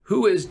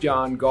Who is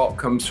John Galt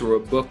comes from a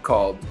book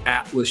called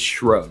Atlas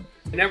Shrugged.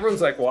 And everyone's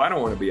like, well, I don't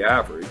want to be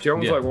average.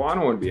 Everyone's like, well, I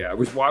don't want to be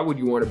average. Why would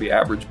you want to be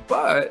average?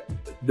 But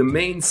the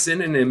main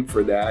synonym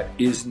for that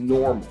is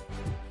normal.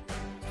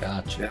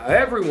 Gotcha. Now,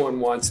 everyone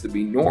wants to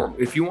be normal.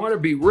 If you want to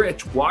be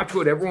rich, watch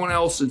what everyone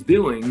else is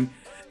doing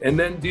and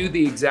then do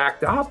the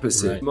exact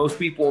opposite. Right. Most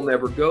people will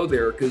never go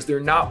there because they're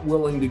not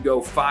willing to go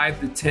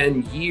 5 to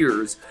 10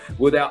 years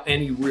without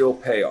any real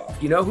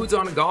payoff. You know who's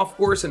on a golf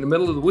course in the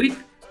middle of the week?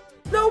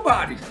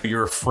 Nobody.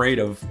 You're afraid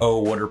of,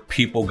 what are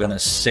people going to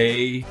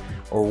say,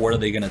 or what are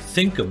they going to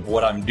think of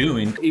what I'm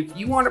doing? If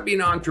you want to be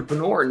an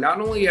entrepreneur,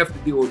 not only you have to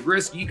deal with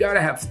risk, you got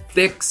to have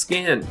thick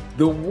skin.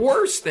 The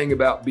worst thing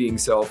about being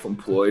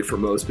self-employed for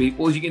most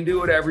people is you can do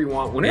whatever you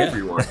want whenever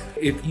you want.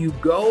 If you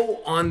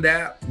go on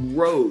that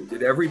road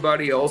that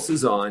everybody else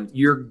is on,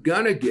 you're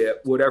going to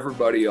get what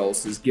everybody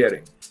else is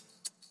getting.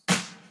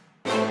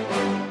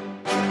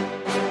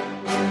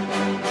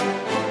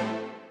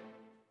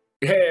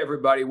 Hey,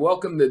 everybody.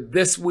 Welcome to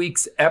this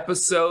week's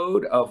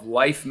episode of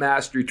Life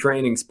Mastery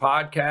Trainings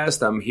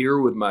podcast. I'm here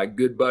with my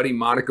good buddy,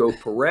 Monaco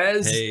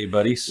Perez. Hey,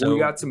 buddy. So we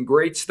got some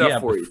great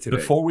stuff for you today.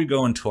 Before we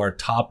go into our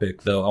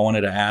topic, though, I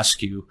wanted to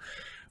ask you,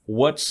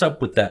 what's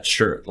up with that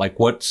shirt?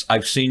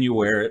 I've seen you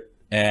wear it,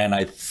 and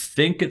I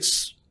think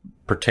it's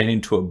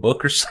pertaining to a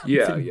book or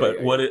something.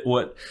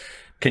 What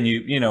can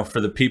you,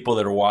 for the people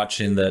that are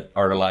watching that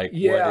are like,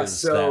 what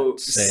does that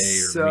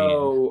say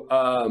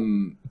or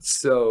mean?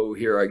 So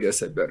here, I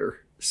guess I better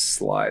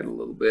slide a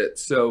little bit.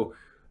 So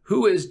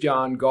who is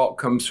John Galt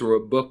comes from a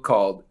book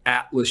called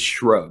Atlas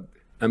Shrugged.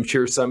 I'm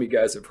sure some of you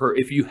guys have heard.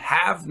 If you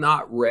have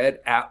not read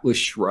Atlas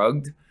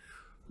Shrugged,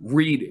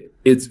 read it.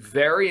 It's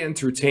very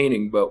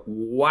entertaining, but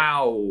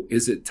wow,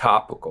 is it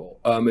topical.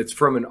 It's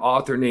from an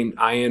author named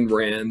Ayn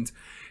Rand.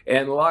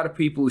 And a lot of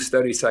people who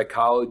study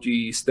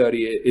psychology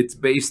study it. It's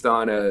based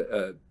on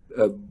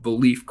a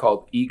belief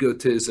called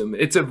egotism.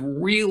 It's a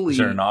really... Is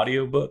there an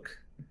audiobook?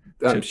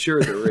 I'm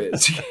sure there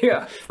is.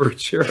 Yeah, for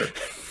sure.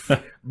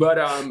 But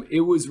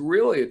it was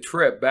really a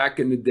trip. Back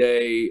in the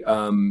day,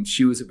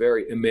 she was a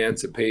very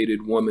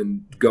emancipated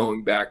woman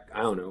going back,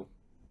 I don't know,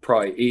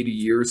 probably 80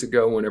 years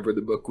ago, whenever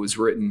the book was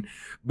written.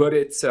 But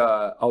it's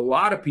a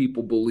lot of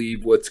people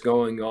believe what's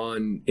going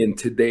on in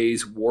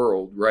today's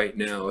world right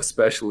now,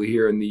 especially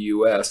here in the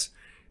U.S.,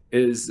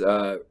 is,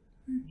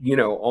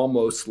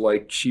 almost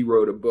like she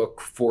wrote a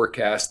book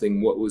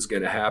forecasting what was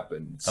going to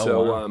happen.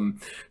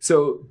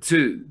 So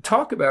to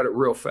talk about it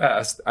real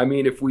fast, I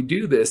mean, if we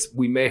do this,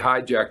 we may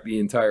hijack the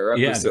entire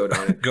episode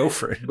on it. Go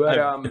for it.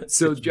 But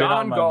so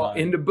John Galt,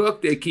 in the book,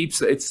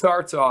 it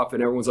starts off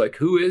and everyone's like,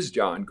 who is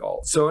John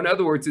Galt? So in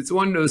other words, it's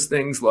one of those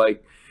things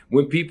like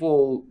when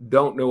people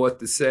don't know what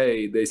to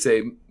say, they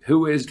say,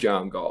 who is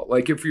John Galt?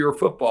 Like if you're a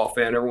football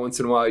fan, every once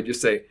in a while you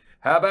just say,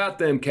 how about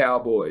them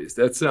Cowboys?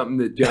 That's something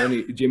that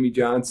Jimmy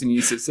Johnson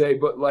used to say.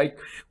 But like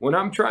when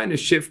I'm trying to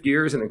shift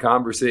gears in a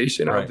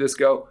conversation, I'll just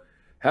go,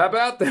 how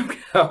about them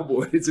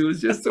Cowboys? It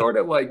was just sort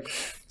of like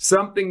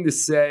something to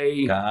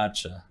say.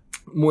 Gotcha.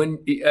 When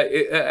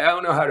I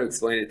don't know how to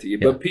explain it to you,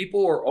 but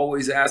people are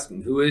always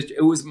asking who is.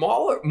 It was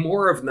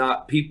more of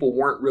not people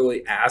weren't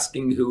really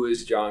asking who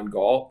is John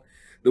Galt.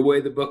 The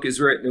way the book is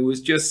written, it was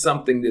just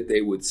something that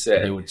they would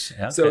say.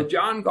 Okay. So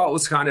John Galt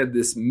was kind of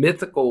this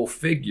mythical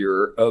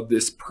figure of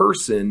this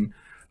person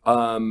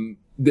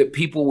that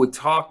people would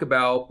talk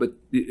about, but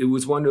it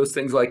was one of those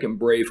things like in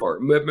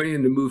Braveheart. Remember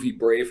in the movie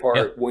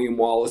Braveheart, William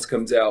Wallace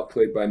comes out,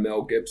 played by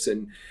Mel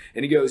Gibson,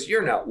 and he goes,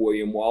 you're not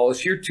William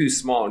Wallace, you're too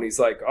small. And he's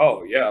like,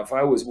 oh yeah, if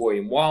I was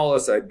William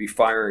Wallace, I'd be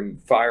firing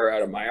fire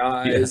out of my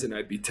eyes and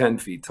I'd be 10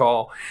 feet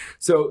tall.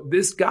 So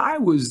this guy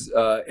was,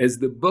 as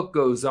the book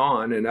goes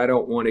on, and I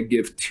don't want to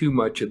give too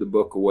much of the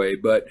book away,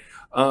 but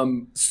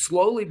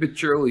slowly but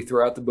surely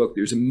throughout the book,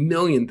 there's a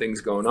million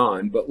things going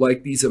on, but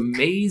like these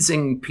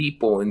amazing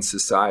people in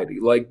society,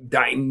 like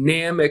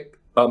dynamic,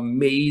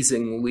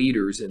 amazing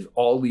leaders in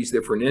all these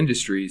different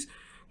industries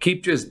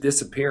keep just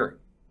disappearing.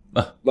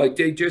 Like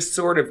they just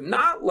sort of,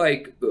 not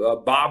like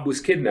Bob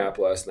was kidnapped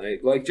last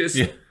night, like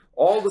just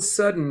all of a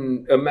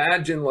sudden,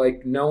 imagine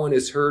like no one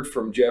has heard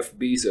from Jeff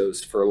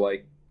Bezos for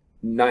like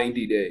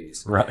 90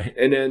 days. Right.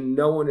 And then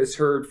no one has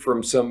heard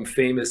from some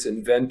famous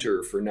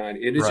inventor for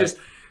 90. It is just...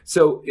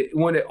 So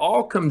when it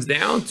all comes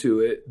down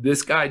to it,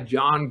 this guy,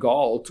 John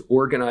Galt,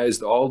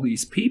 organized all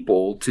these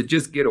people to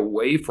just get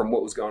away from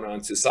what was going on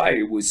in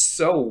society. It was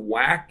so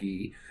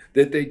wacky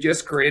that they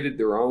just created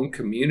their own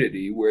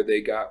community where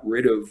they got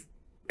rid of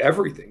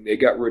everything. They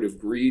got rid of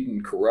greed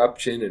and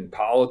corruption and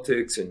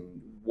politics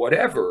and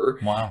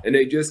whatever. Wow. And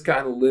they just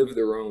kind of live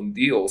their own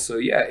deal. So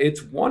yeah,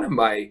 it's one of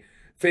my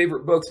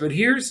favorite books. But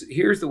here's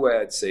the way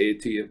I'd say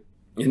it to you.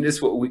 And this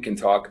is what we can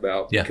talk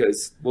about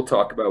because we're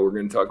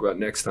going to talk about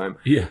next time.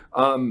 Yeah.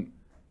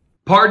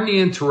 Pardon the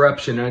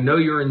interruption. I know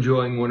you're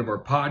enjoying one of our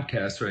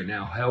podcasts right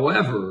now.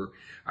 However,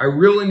 I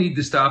really need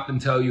to stop and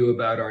tell you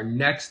about our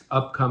next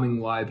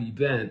upcoming live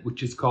event,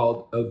 which is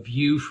called A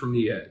View from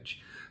the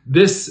Edge.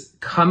 This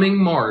coming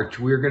March,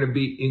 we're going to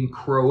be in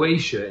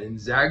Croatia, in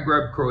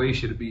Zagreb,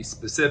 Croatia to be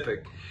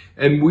specific.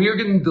 And we're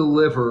going to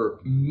deliver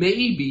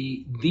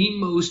maybe the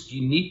most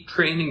unique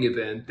training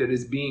event that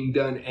is being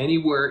done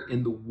anywhere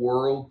in the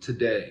world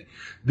today.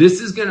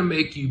 This is going to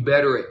make you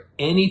better at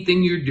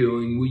anything you're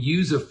doing. We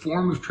use a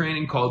form of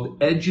training called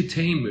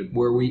edutainment,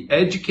 where we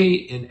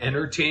educate and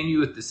entertain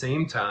you at the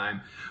same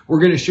time. We're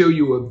going to show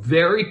you a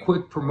very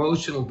quick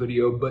promotional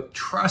video, but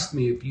trust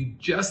me, if you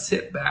just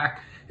sit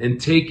back and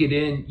take it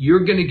in, you're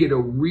going to get a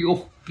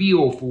real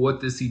feel for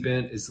what this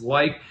event is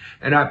like.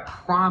 And I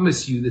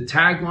promise you, the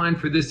tagline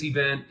for this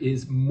event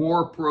is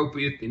more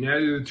appropriate than any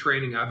other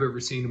training I've ever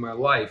seen in my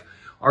life.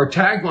 Our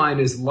tagline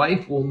is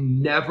life will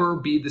never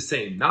be the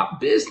same.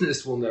 Not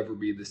business will never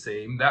be the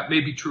same. That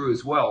may be true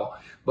as well,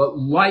 but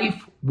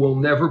life will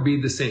never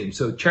be the same.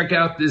 So check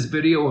out this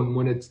video, and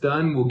when it's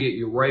done, we'll get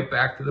you right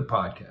back to the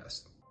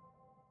podcast.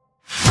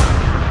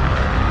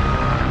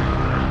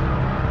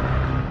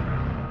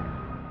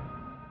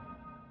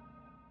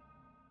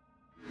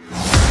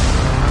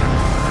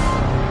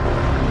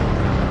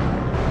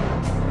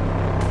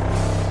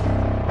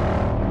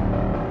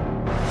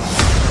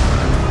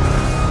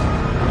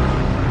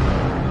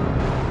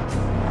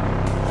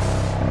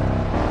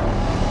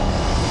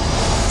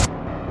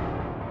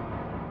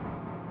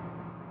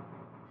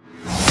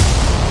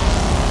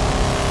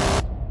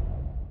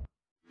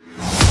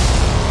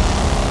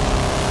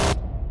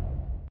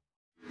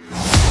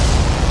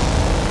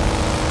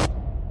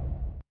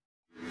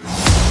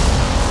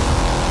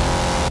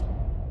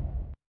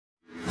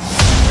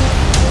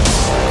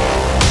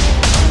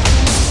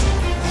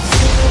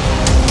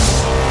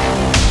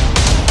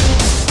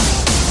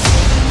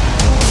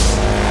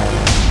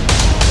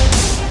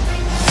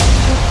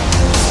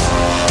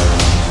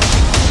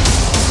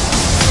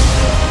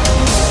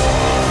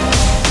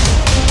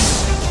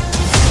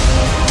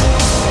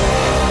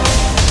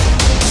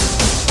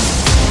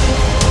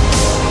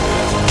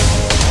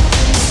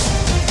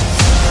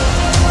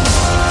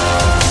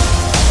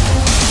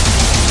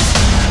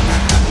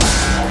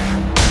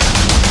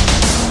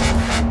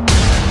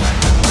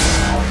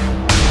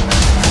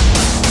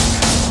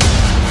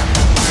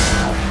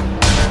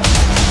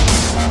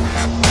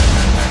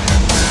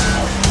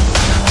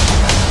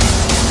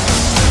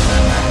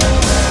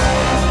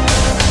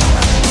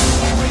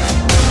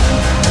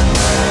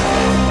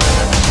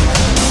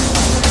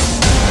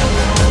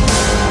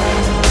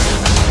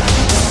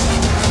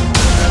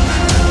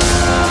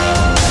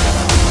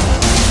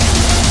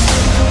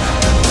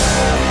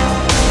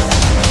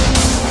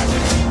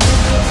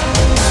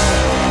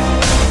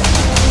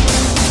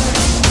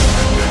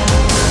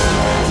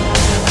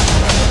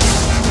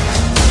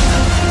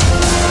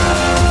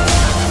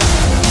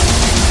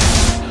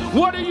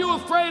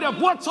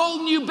 What's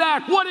holding you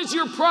back? What is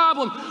your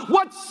problem?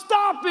 What's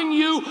stopping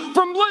you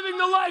from living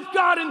the life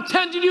God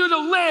intended you to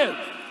live?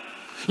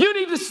 You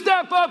need to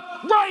step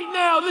up right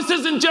now. This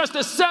isn't just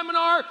a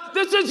seminar.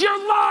 This is your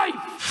life.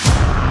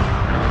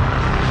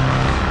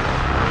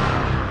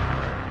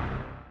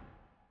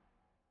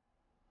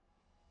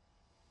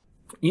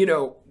 You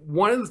know,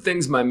 one of the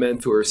things my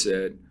mentor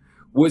said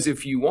was,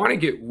 if you want to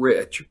get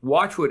rich,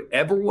 watch what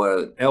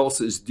everyone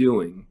else is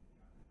doing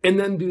and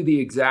then do the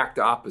exact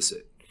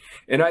opposite.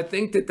 And I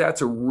think that that's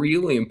a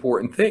really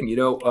important thing. You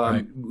know,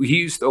 right. He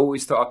used to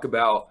always talk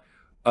about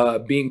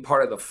being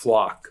part of the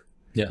flock.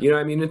 Yeah. You know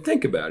what I mean? And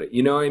think about it.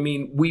 You know what I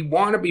mean? We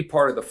want to be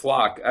part of the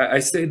flock. I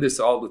say this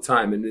all the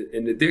time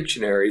in the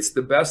dictionary. It's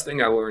the best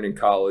thing I learned in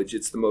college.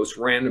 It's the most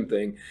random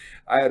thing.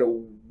 I had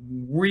a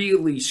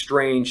really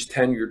strange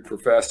tenured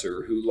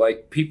professor who,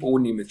 like, people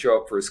wouldn't even show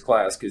up for his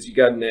class because you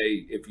got an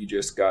A if you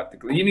just got the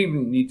class. You didn't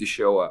even need to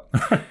show up.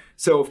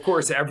 So, of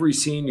course, every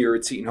senior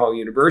at Seton Hall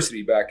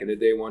University back in the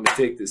day wanted to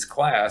take this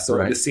class. So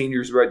the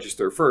seniors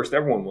register first.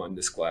 Everyone wanted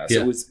this class.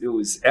 Yeah. It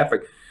was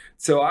epic.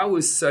 So I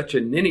was such a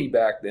ninny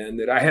back then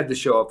that I had to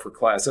show up for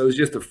class. I was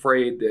just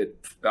afraid that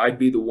I'd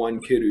be the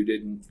one kid who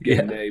didn't get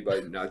an A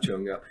by not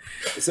showing up.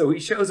 So he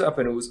shows up,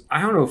 and it was,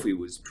 I don't know if he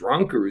was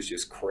drunk or was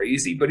just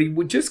crazy, but he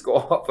would just go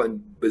off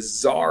on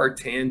bizarre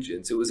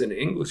tangents. It was an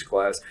English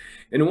class.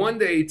 And one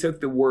day he took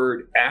the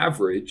word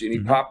average and he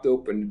popped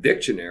open a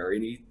dictionary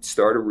and he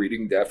started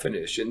reading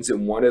definitions.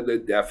 And one of the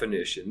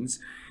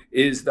definitions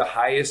is the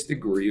highest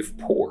degree of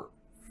poor.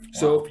 Wow.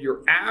 So if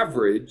you're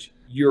average,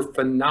 you're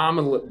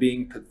phenomenal at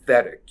being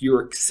pathetic.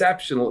 You're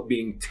exceptional at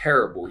being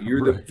terrible.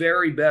 You're the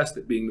very best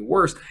at being the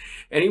worst.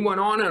 And he went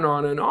on and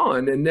on and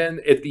on. And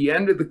then at the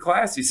end of the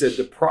class, he said,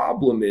 the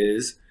problem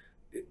is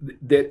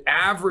that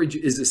average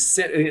is a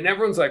sin. And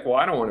everyone's like, well,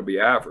 I don't want to be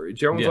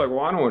average. Everyone's like,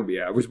 well, I don't want to be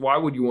average. Why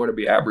would you want to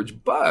be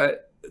average?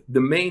 But the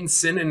main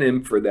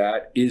synonym for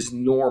that is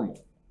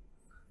normal.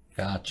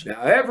 Gotcha.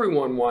 Now,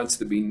 everyone wants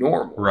to be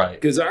normal. Right.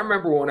 Because I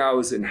remember when I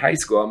was in high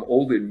school, I'm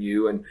older than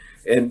you,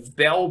 and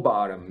bell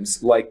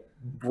bottoms, like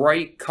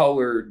bright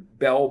colored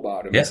bell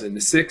bottoms in the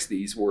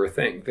 60s were a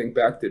thing. Think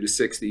back to the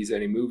 60s,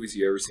 any movies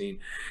you ever seen.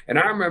 And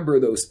I remember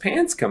those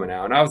pants coming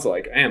out, and I was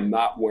like, I am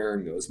not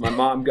wearing those. My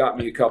mom got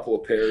me a couple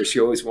of pairs.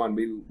 She always wanted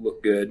me to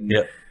look good.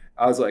 And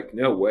I was like,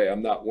 no way,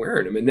 I'm not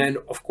wearing them. And then,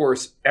 of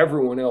course,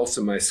 everyone else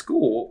in my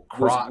school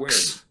was wearing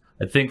them.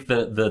 I think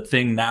the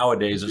thing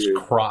nowadays is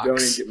Crocs.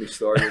 Don't even get me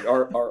started.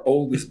 Our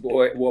oldest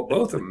boy, well,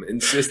 both of them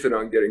insisted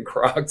on getting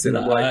Crocs. And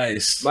I'm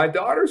like, my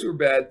daughters were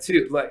bad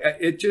too. Like,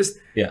 it just,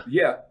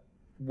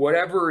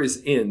 whatever is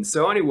in.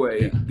 So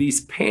anyway,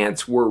 these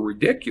pants were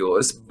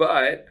ridiculous,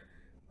 but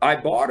I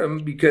bought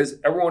them because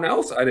everyone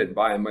else, I didn't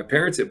buy them. My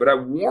parents did, but I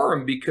wore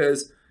them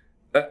because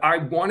I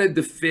wanted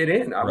to fit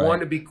in. I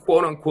wanted to be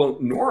quote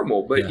unquote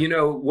normal. But you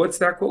know, what's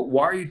that quote?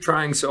 Why are you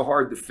trying so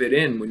hard to fit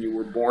in when you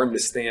were born to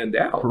stand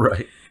out?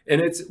 Right. And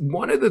it's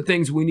one of the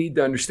things we need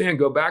to understand.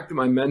 Go back to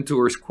my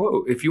mentor's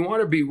quote. If you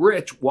want to be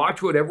rich,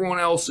 watch what everyone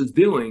else is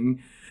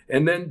doing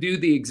and then do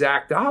the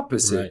exact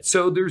opposite. Right.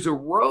 So there's a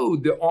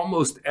road that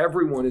almost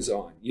everyone is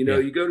on. You know,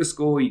 you go to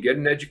school, you get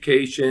an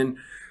education,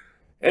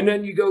 and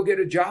then you go get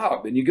a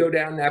job and you go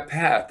down that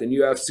path and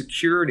you have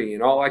security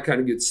and all that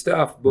kind of good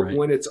stuff. But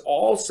when it's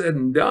all said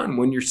and done,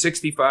 when you're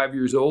 65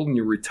 years old and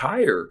you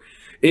retire,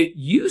 it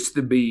used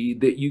to be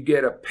that you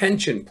get a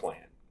pension plan.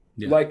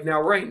 Yeah. Like now,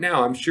 right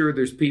now, I'm sure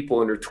there's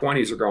people in their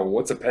 20s are going,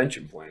 what's a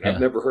pension plan? I've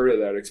never heard of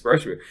that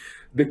expression.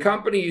 The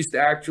company used to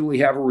actually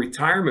have a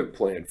retirement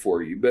plan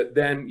for you. But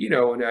then, you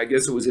know, and I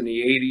guess it was in the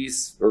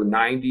 80s or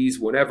 90s,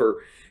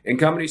 whatever, and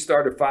companies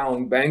started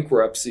filing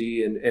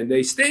bankruptcy and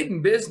they stayed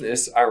in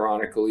business,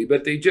 ironically,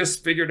 but they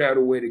just figured out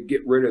a way to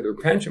get rid of their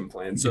pension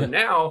plan. So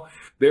now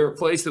they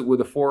replaced it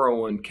with a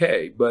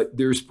 401k, but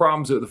there's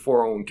problems with the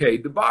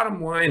 401k. The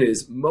bottom line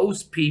is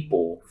most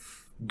people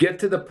get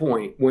to the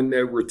point when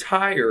they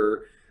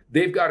retire,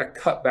 they've got to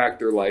cut back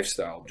their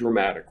lifestyle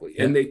dramatically.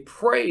 And they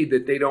pray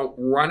that they don't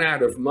run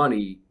out of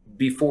money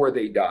before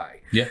they die.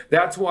 Yeah.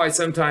 That's why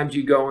sometimes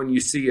you go and you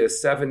see a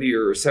 70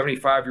 or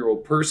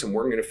 75-year-old person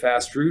working in a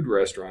fast food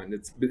restaurant.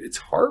 It's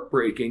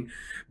heartbreaking,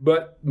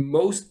 but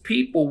most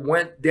people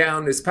went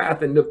down this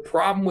path. And the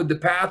problem with the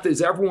path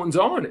is everyone's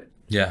on it.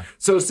 Yeah.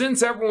 So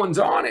since everyone's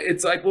on it,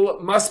 it's like, well,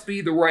 it must be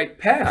the right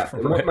path.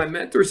 And what my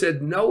mentor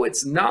said, no,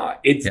 it's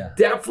not. It's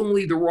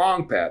definitely the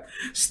wrong path.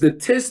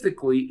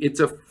 Statistically, it's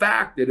a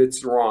fact that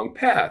it's the wrong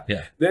path.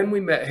 Yeah. Then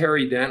we met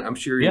Harry Dent. I'm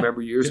sure you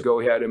remember years ago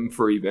we had him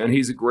for an event.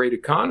 He's a great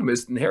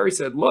economist. And Harry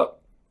said, look,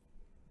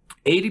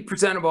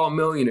 80% of all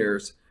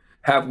millionaires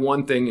have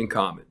one thing in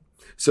common.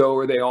 So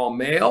are they all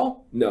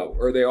male? No.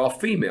 Are they all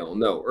female?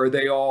 No. Are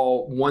they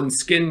all one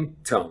skin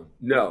tone?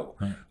 No.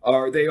 Right.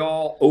 Are they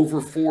all over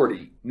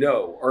 40?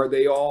 No. Are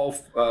they all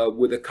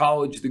with a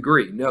college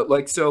degree? No.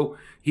 Like, so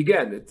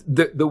again,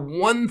 the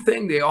one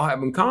thing they all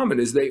have in common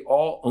is they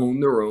all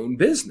own their own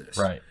business.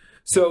 Right.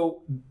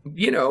 So,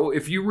 you know,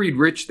 if you read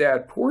Rich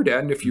Dad, Poor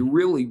Dad, and if you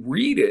really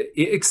read it,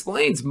 it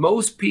explains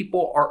most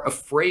people are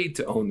afraid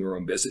to own their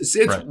own business.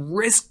 It's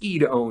risky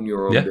to own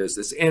your own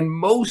business. And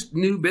most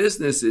new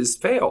businesses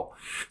fail.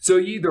 So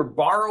you either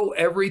borrow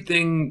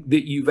everything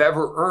that you've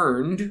ever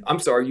earned.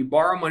 You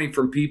borrow money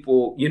from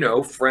people, you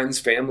know, friends,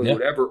 family,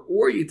 whatever,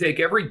 or you take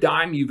every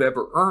dime you've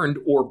ever earned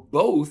or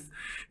both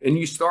and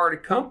you start a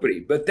company.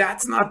 But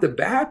that's not the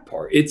bad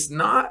part. It's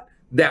not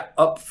that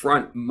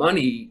upfront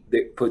money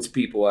that puts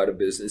people out of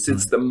business.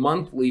 It's the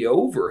monthly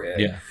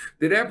overhead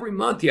that every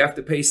month you have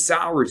to pay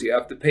salaries, you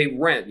have to pay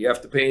rent, you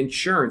have to pay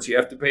insurance, you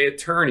have to pay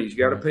attorneys, you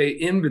got to pay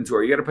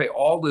inventory, you got to pay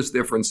all this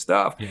different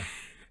stuff. Yeah.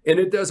 And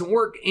it doesn't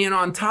work. And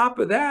on top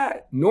of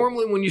that,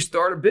 normally when you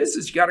start a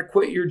business, you got to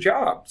quit your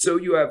job. So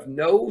you have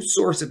no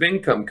source of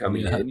income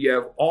coming in. You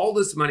have all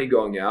this money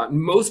going out.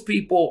 And most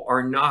people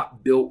are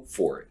not built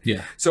for it.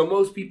 Yeah. So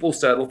most people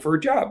settle for a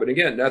job. And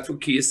again, that's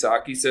what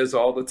Kiyosaki says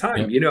all the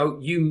time. You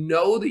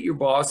know that your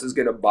boss is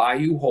going to buy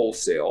you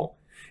wholesale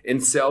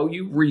and sell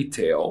you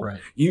retail. Right.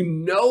 You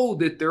know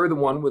that they're the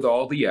one with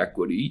all the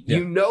equity. Yeah.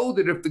 You know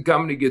that if the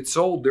company gets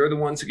sold, they're the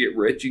ones who get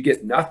rich. You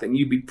get nothing.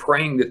 You'd be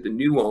praying that the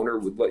new owner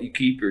would let you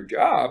keep your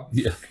job.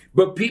 Yeah.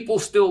 But people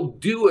still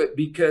do it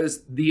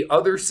because the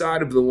other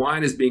side of the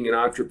line is being an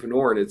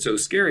entrepreneur, and it's so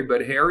scary.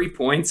 But Harry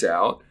points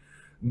out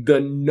the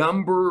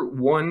number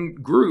one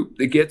group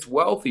that gets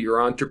wealthy are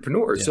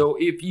entrepreneurs. Yeah. So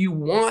if you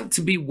want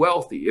to be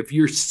wealthy, if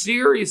you're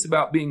serious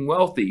about being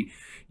wealthy,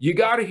 you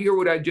got to hear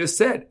what I just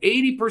said.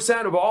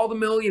 80% of all the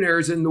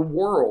millionaires in the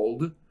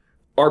world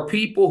are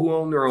people who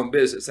own their own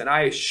business. And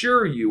I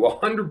assure you,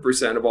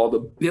 100% of all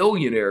the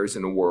billionaires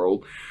in the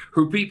world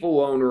are people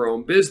who own their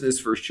own business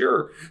for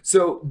sure.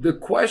 So the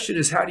question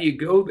is, how do you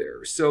go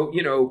there? So,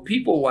 you know,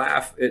 people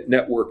laugh at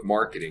network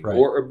marketing,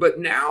 but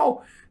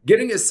now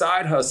getting a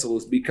side hustle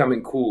is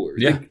becoming cooler.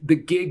 Yeah. The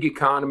gig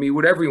economy,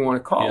 whatever you want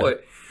to call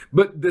it.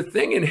 But the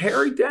thing, and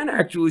Harry Dent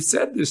actually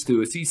said this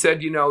to us, he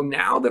said, you know,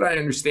 now that I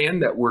understand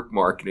network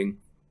marketing,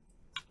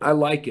 I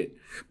like it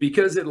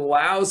because it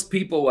allows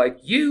people like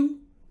you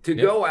to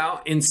go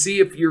out and see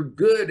if you're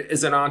good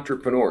as an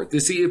entrepreneur, to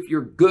see if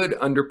you're good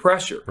under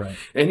pressure. Right.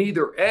 And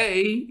either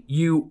A,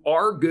 you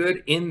are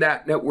good in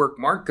that network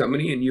marketing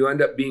company and you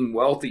end up being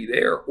wealthy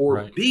there,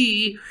 or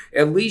B,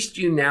 at least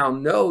you now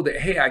know that,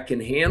 hey, I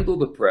can handle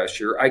the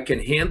pressure. I can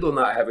handle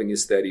not having a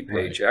steady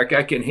paycheck.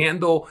 I can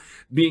handle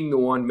being the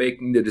one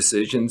making the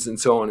decisions and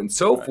so on and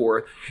so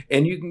forth.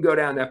 And you can go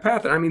down that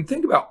path. And I mean,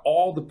 think about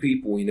all the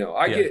people we know.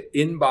 I get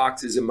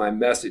inboxes in my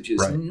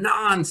messages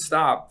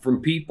nonstop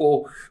from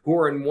people who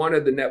are in one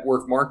of the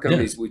network marketing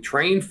companies we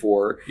train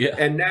for.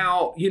 And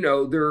now, you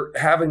know, they're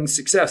having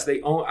success.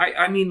 They own,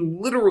 I mean,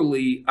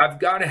 literally, I've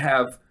got to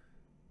have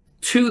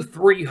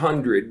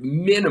 200-300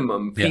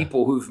 minimum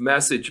people who've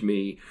messaged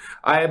me.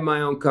 I have my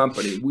own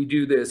company. We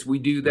do this, we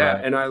do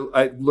that. And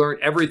I learn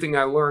everything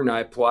I learn, I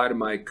apply to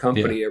my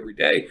company every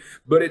day.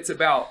 But it's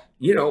about,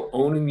 you know,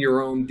 owning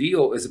your own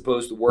deal as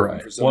opposed to working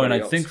for somebody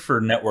else. I think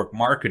for network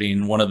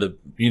marketing, one of the,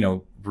 you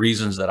know,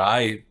 reasons that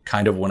I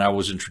kind of, when I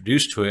was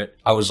introduced to it,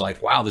 I was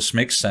like, wow, this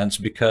makes sense,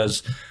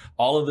 because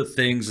all of the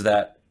things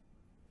that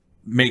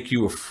make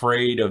you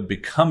afraid of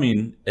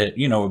becoming a,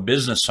 you know, a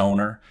business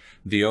owner,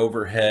 the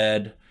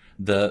overhead,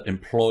 the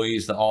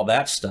employees, all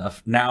that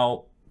stuff.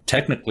 Now,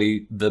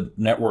 technically, the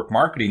network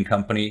marketing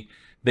company,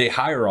 they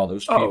hire all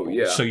those people.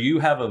 So you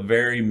have a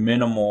very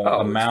minimal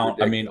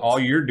amount. I mean, all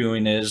you're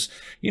doing is,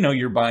 you know,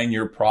 you're buying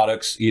your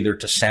products either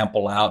to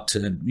sample out,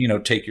 to, you know,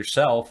 take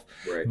yourself,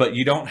 but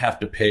you don't have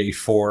to pay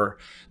for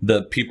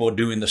the people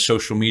doing the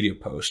social media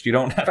post. You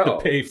don't have to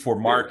pay for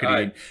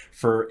marketing,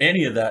 for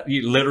any of that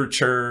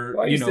literature.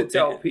 Well, I used to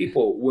tell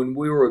people when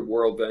we were at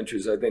World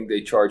Ventures, I think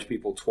they charge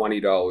people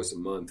 $20 a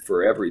month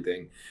for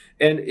everything.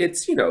 And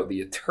it's, you know, the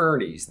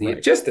attorneys,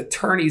 just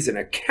attorneys and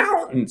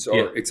accountants.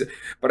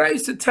 But I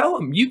used to tell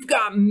them, you've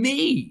got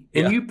me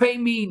and you pay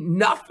me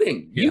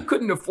nothing. You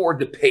couldn't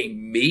afford to pay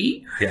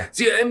me.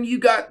 See, I mean, you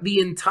got the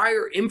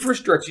entire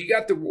infrastructure. You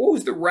got what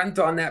was the rent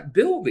on that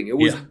building? It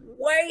was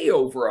way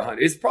over 100.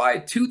 It's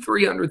probably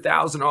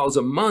 $200,000-$300,000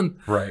 a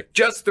month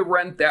just to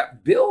rent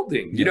that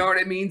building. You know what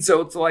I mean? So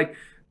it's like,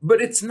 but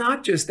it's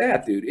not just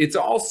that, dude. It's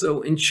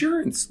also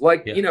insurance.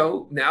 Like, you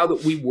know, now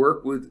that we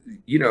work with,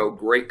 you know,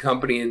 great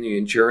company in the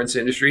insurance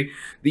industry,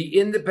 the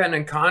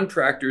independent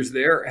contractors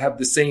there have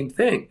the same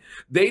thing.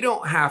 They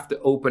don't have to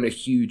open a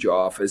huge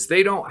office.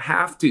 They don't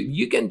have to.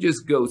 You can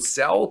just go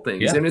sell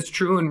things. And it's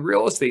true in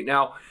real estate.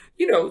 Now,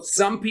 you know,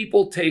 some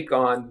people take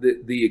on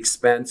the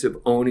expense of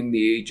owning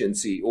the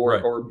agency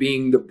or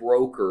being the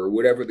broker or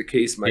whatever the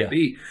case might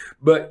be.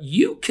 But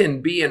you can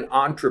be an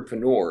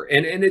entrepreneur.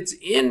 And it's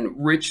in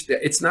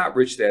it's not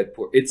Rich Dad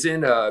Poor. It's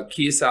in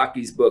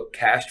Kiyosaki's book,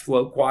 Cash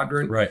Flow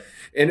Quadrant.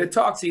 And it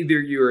talks either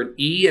you're an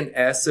E, an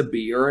S, a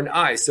B, or an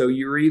I. So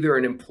you're either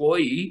an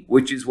employee,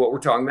 which is what we're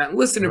talking about. And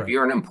listen, if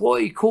you're an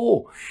employee,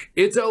 cool.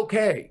 It's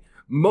okay.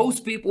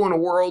 Most people in the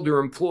world are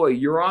employed.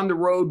 You're on the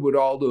road with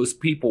all those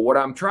people. What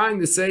I'm trying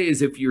to say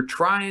is if you're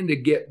trying to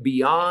get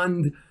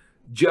beyond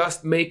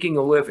just making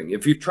a living,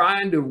 if you're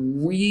trying to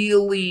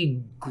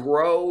really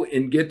grow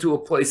and get to a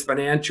place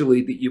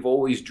financially that you've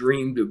always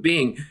dreamed of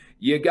being,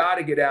 you got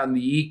to get out in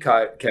the E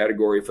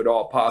category if at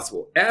all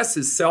possible. S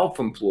is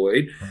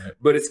self-employed,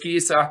 but as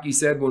Kiyosaki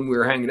said when we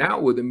were hanging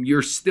out with him,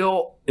 you're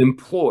still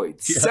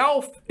employed,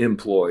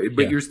 self-employed,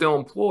 but you're still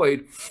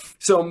employed.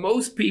 So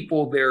most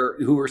people there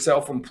who are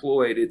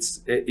self-employed,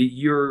 it's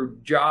your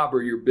job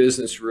or your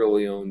business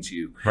really owns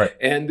you.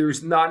 And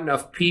there's not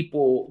enough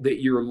people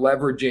that you're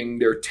leveraging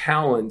their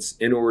talents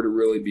in order to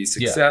really be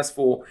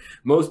successful.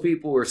 Most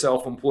people who are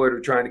self-employed are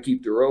trying to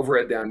keep their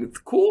overhead down. The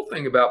cool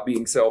thing about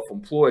being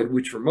self-employed,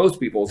 which for most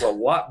people is a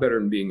lot better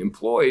than being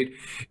employed,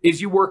 is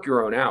you work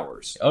your own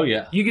hours.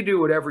 You can do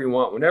whatever you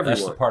want, whenever you want.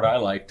 That's the part I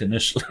liked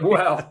initially.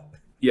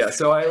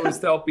 So I always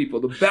tell people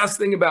the best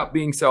thing about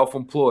being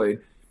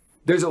self-employed,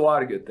 there's a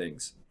lot of good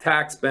things,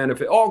 tax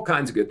benefit, all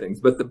kinds of good things.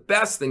 But the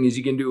best thing is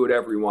you can do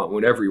whatever you want,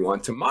 whenever you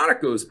want. To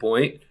Monica's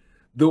point,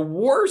 the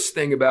worst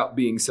thing about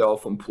being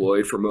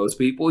self-employed for most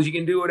people is you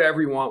can do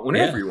whatever you want,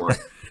 whenever you want.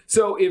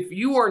 So if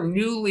you are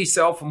newly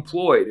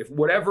self-employed, if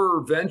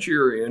whatever venture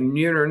you're in,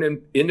 you're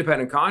an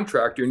independent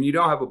contractor and you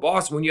don't have a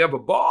boss, when you have a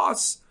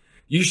boss,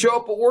 you show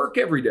up at work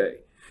every day.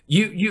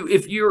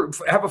 If you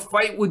have a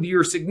fight with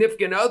your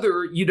significant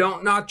other, you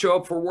don't not show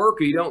up for work,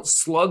 or you don't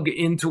slug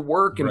into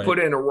work and put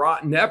in a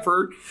rotten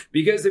effort.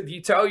 Because if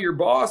you tell your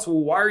boss, well,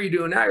 why are you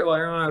doing that? You're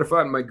like, I had a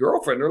fight with my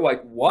girlfriend. They're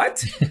like,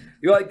 what?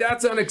 You're like,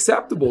 that's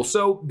unacceptable.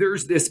 So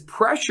there's this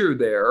pressure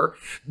there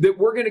that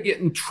we're going to get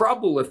in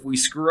trouble if we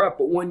screw up.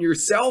 But when you're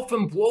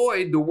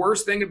self-employed, the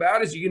worst thing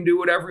about it is you can do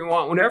whatever you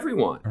want, whenever you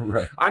want.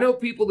 I know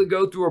people that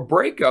go through a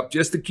breakup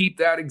just to keep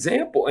that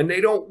example, and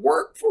they don't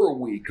work for a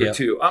week or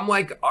two. I'm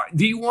like,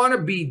 do you want to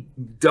be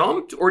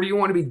dumped, or do you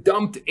want to be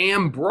dumped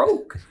and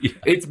broke?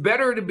 It's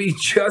better to be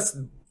just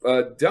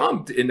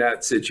dumped in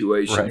that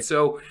situation.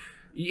 So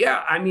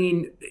Yeah, I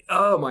mean,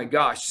 oh my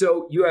gosh.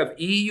 So you have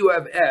E, you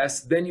have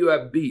S, then you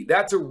have B.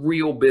 That's a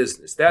real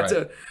business. That's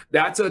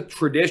a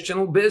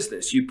traditional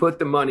business. You put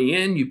the money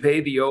in, you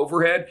pay the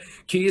overhead.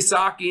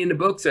 Kiyosaki in the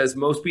book says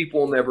most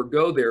people will never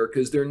go there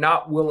because they're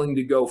not willing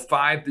to go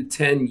 5 to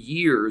 10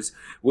 years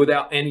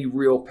without any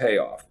real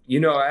payoff. You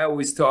know, I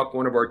always talk,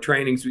 one of our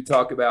trainings, we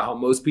talk about how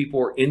most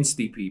people are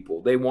insty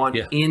people. They want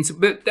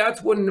but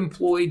that's what an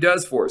employee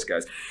does for us,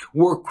 guys.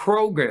 We're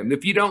programmed.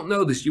 If you don't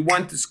know this, you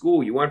went to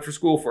school. You went for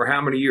school for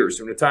how many years?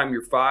 From the time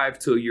you're 5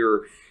 till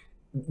you're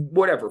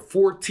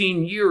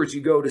 14 years,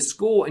 you go to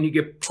school and you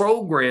get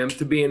programmed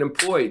to be an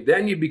employee.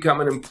 Then you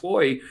become an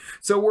employee.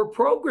 So we're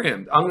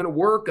programmed. I'm going to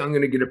work. I'm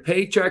going to get a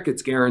paycheck.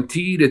 It's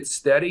guaranteed. It's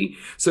steady.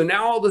 So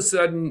now all of a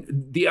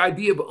sudden, the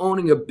idea of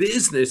owning a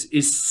business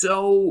is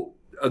so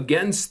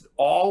against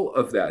all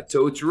of that.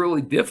 So it's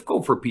really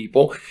difficult for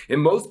people.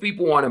 And most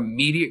people want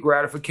immediate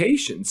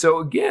gratification. So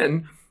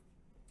again,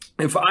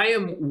 if I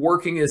am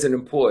working as an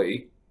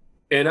employee,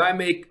 and I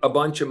make a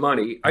bunch of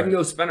money, I can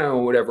go spend it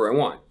on whatever I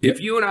want. If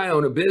you and I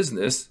own a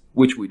business,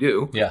 which we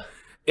do,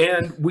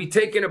 and we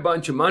take in a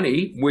bunch of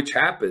money, which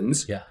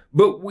happens,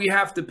 but we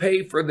have to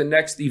pay for the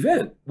next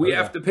event. We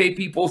have to pay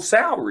people's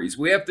salaries.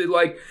 We have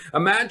to,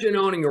 imagine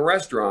owning a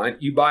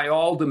restaurant. You buy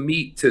all the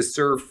meat to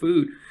serve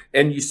food,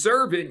 and you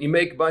serve it, and you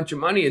make a bunch of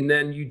money, and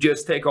then you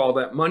just take all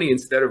that money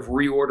instead of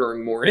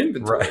reordering more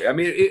inventory. I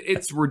mean,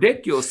 it's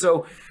ridiculous.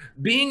 So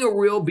being a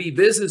real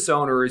business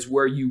owner is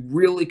where you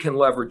really can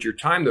leverage your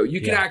time, though.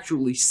 You can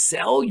actually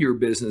sell your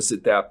business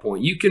at that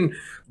point. You can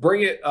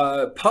bring it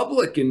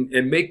public and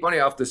make money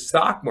off the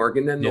stock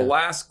market. And then the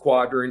last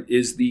quadrant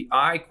is the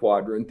I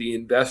quadrant, the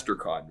investor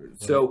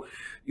quadrant. So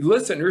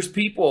listen, there's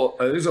people,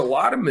 there's a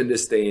lot of them in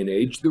this day and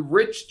age. The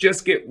rich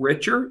just get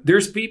richer.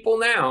 There's people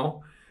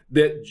now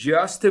that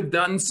just have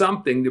done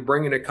something to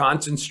bring in a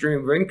constant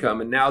stream of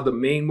income. And now the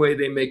main way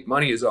they make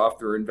money is off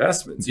their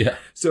investments.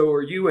 So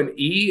are you an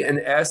E, an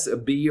S, a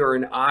B, or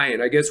an I?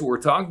 And I guess what we're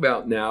talking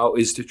about now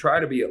is to try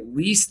to be at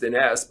least an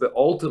S, but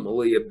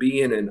ultimately a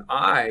B and an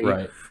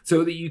I,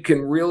 so that you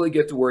can really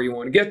get to where you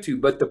want to get to.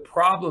 But the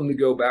problem, to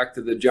go back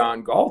to the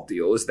John Galt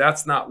deal, is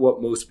that's not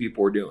what most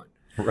people are doing.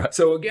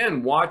 So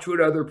again, watch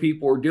what other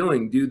people are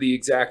doing. Do the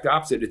exact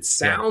opposite. It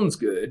sounds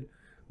good,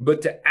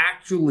 but to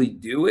actually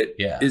do it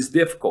is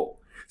difficult.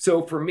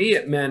 So for me,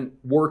 it meant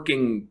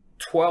working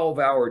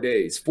 12-hour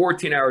days,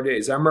 14-hour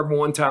days. I remember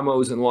one time I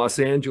was in Los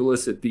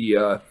Angeles at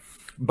the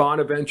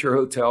Bonaventure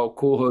Hotel,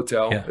 cool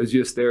hotel. I was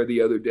just there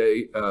the other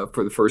day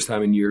for the first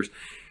time in years.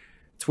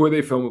 It's where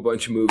they film a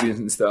bunch of movies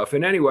and stuff.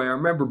 And anyway, I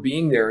remember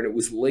being there, and it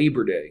was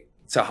Labor Day.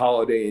 It's a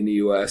holiday in the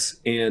U.S.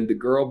 And the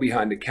girl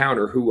behind the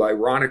counter, who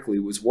ironically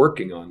was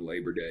working on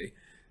Labor Day,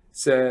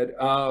 said,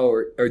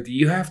 or do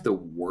you have to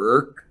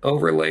work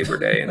over Labor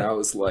Day? And I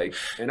was like,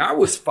 and I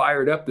was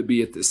fired up to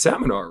be at the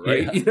seminar,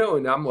 right? You know,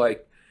 and I'm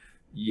like,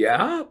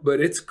 yeah, but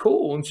it's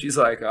cool. And she's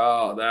like,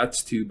 oh,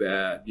 that's too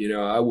bad. You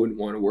know, I wouldn't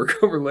want to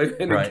work over Labor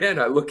Day. And again,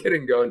 I look at it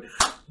and going,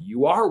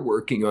 you are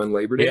working on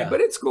Labor Day,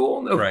 but it's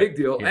cool. No big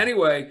deal.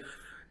 Anyway,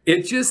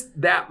 it's just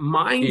that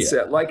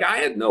mindset. Like, I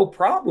had no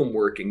problem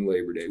working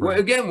Labor Day. Well,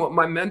 again, what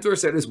my mentor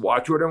said is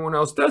watch what everyone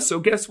else does. So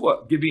guess what?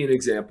 I'll give you an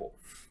example.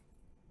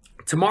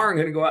 Tomorrow I'm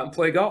going to go out and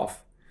play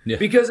golf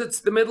because it's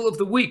the middle of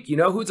the week. You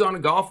know who's on a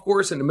golf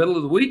course in the middle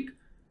of the week?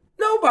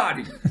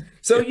 Nobody.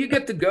 So you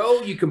get to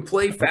go, you can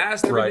play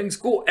fast, everything's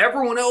cool.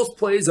 Everyone else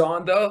plays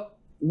on the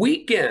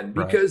weekend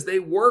because they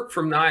work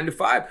from 9 to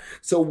 5.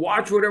 So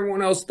watch what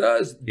everyone else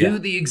does. Do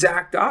the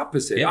exact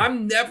opposite.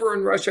 I'm never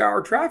in rush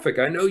hour traffic.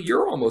 I know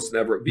you're almost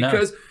never,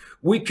 because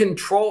we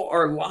control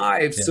our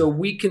lives so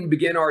we can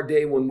begin our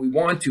day when we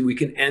want to. We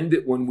can end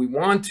it when we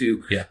want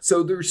to.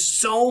 So there's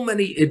so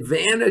many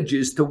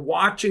advantages to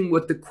watching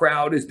what the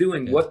crowd is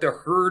doing, what the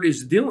herd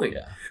is doing.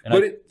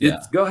 But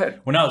go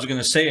ahead. Well, I was going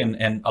to say,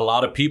 and a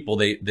lot of people,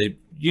 they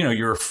you know,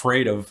 you're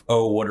afraid of,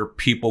 what are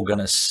people going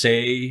to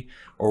say,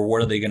 or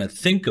what are they going to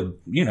think of,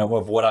 you know,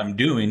 of what I'm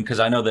doing? Because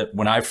I know that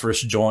when I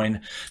first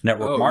joined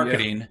network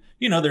marketing,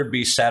 you know, there'd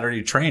be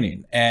Saturday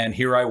training, and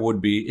here I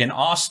would be in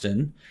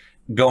Austin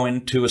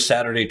going to a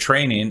Saturday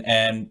training,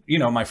 and you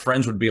know, my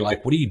friends would be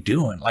like, what are you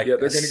doing? Like, they're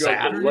going to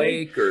go to the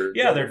lake, or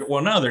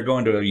they're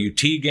going to a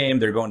UT game,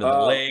 they're going to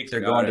the lake, they're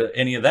going to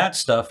any of that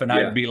stuff. And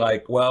I'd be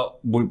like, well,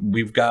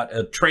 we've got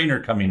a trainer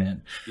coming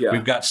in,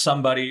 we've got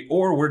somebody,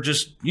 or we're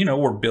just, you know,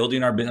 we're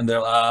building our business. And they're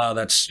like,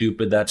 that's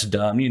stupid, that's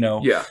dumb, you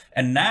know.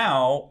 And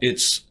now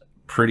it's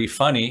pretty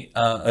funny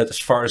as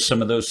far as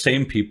some of those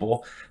same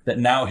people that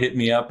now hit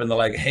me up and they're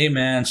like, hey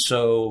man,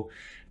 so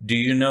do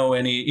you know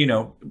any, you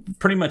know,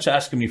 pretty much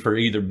asking me for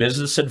either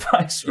business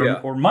advice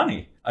or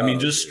money. I mean,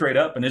 just straight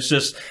up. And it's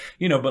just,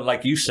 you know, but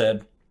like you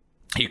said,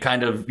 you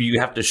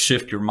have to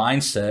shift your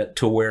mindset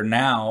to where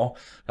now,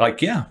 like,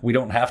 we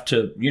don't have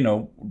to, you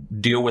know,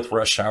 deal with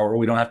rush hour.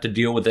 We don't have to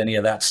deal with any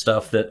of that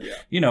stuff that,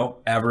 you know,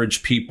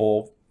 average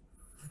people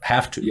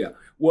have to.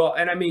 Well,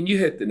 and I mean, you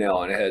hit the nail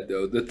on the head,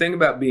 though. The thing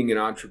about being an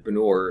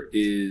entrepreneur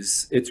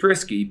is it's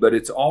risky, but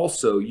it's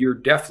also, you're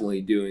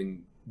definitely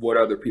doing what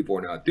other people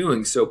are not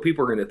doing. So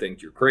people are going to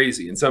think you're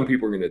crazy, and some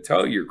people are going to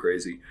tell you you're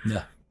crazy.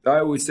 I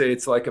always say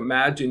it's like,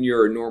 imagine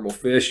you're a normal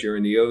fish, you're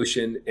in the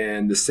ocean,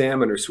 and the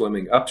salmon are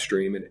swimming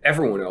upstream, and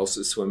everyone else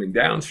is swimming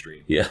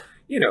downstream. Yeah.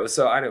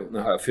 So I don't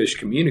know how fish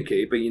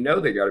communicate, but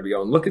they got to be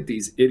going, look at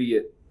these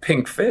idiot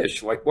pink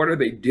fish. Like, what are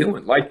they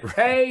doing? Like,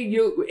 hey,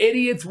 you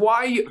idiots,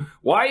 why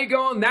are you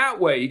going that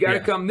way? You got to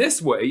come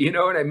this way. You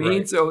know what I mean?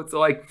 Right. So it's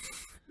like,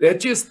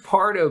 that's just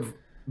part of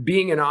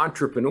being an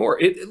entrepreneur.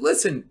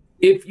 Listen,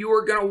 if you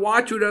are going to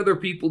watch what other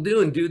people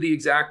do and do the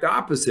exact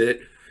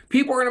opposite,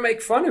 people are going to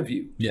make fun of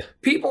you. Yeah.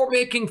 People are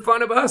making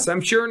fun of us.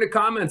 I'm sure in the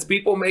comments,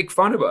 people make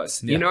fun of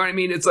us. Yeah. You know what I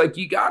mean? It's like,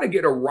 you got to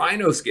get a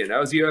rhino skin. That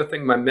was the other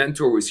thing my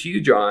mentor was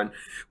huge on.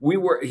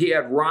 He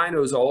had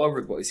rhinos all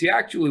over the place. He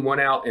actually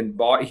went out and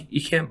bought,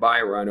 you can't buy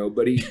a rhino,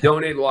 but he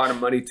donated a lot of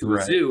money to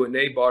a zoo, and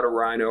they bought a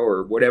rhino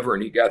or whatever,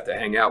 and he got to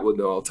hang out with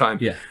them all the time.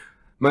 Yeah.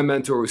 My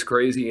mentor was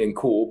crazy and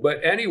cool. But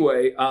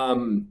anyway,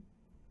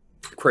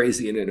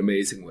 crazy in an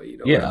amazing way.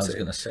 I was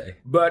going to say.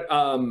 But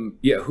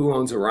who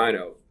owns a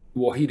rhino?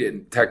 Well, he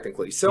didn't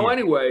technically. So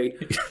anyway,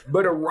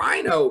 but a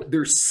rhino,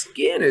 their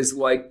skin is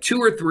like 2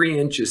 or 3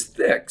 inches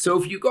thick. So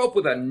if you go up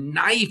with a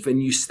knife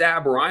and you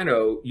stab a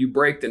rhino, you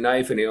break the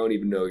knife and they don't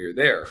even know you're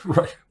there.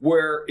 Right.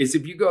 Whereas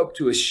if you go up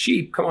to a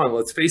sheep, come on,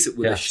 let's face it,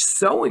 with a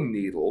sewing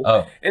needle,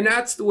 and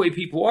that's the way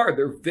people are.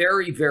 They're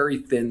very, very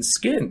thin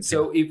skinned.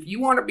 So if you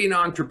want to be an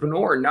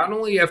entrepreneur, not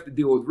only you have to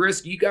deal with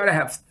risk, you got to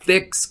have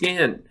thick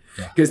skin.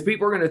 Because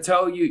people are going to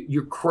tell you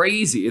you're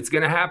crazy. It's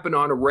going to happen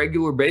on a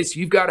regular basis.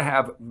 You've got to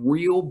have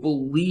real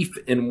belief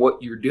in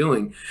what you're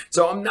doing.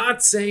 So I'm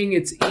not saying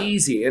it's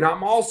easy, and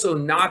I'm also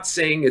not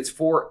saying it's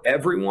for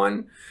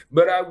everyone.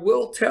 But I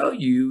will tell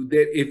you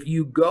that if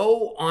you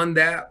go on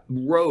that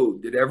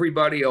road that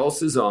everybody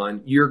else is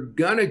on, you're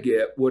going to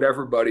get what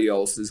everybody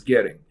else is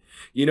getting.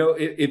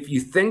 If you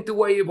think the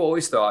way you've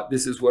always thought,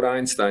 this is what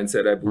Einstein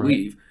said, I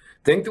believe. Right.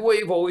 Think the way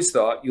you've always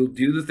thought. You'll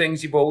do the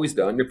things you've always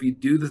done. If you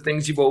do the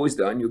things you've always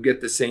done, you'll get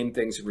the same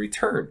things in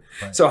return.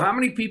 Right. So how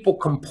many people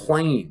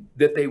complain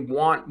that they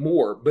want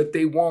more, but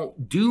they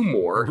won't do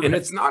more? Right. And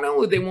it's not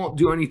only they won't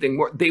do anything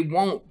more, they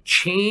won't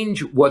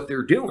change what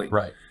they're doing.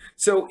 Right.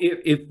 So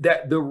if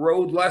that the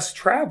road less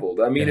traveled,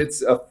 I mean,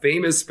 it's a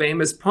famous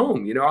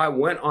poem. I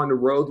went on the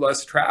road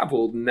less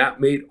traveled, and that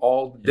made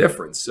all the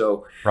difference.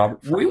 So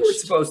we were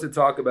supposed to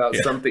talk about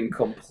something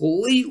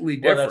completely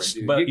different.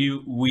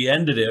 We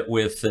ended it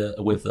with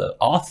the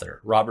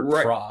author,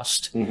 Robert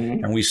Frost,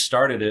 and we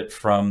started it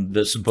from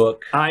this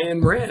book,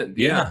 Ayn Rand.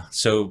 Yeah.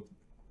 So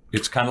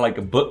it's kind of like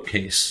a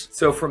bookcase.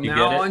 So from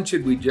now on,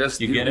 should we just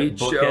do each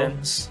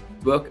bookends?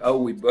 Book. Oh,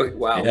 we book.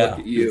 Wow, look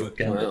at you.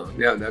 Wow.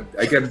 Yeah,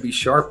 I got to be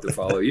sharp to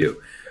follow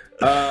you.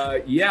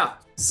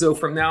 So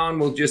from now on,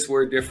 we'll just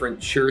wear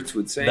different shirts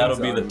with sayings. That'll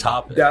be the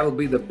topic. That'll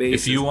be the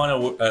basis. If you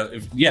want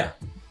to,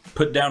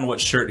 put down what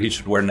shirt he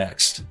should wear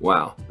next.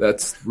 Wow,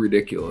 that's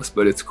ridiculous,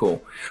 but it's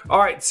cool. All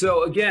right,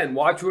 so again,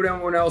 watch what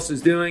everyone else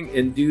is doing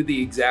and do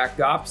the exact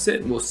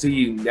opposite, and we'll see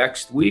you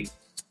next week.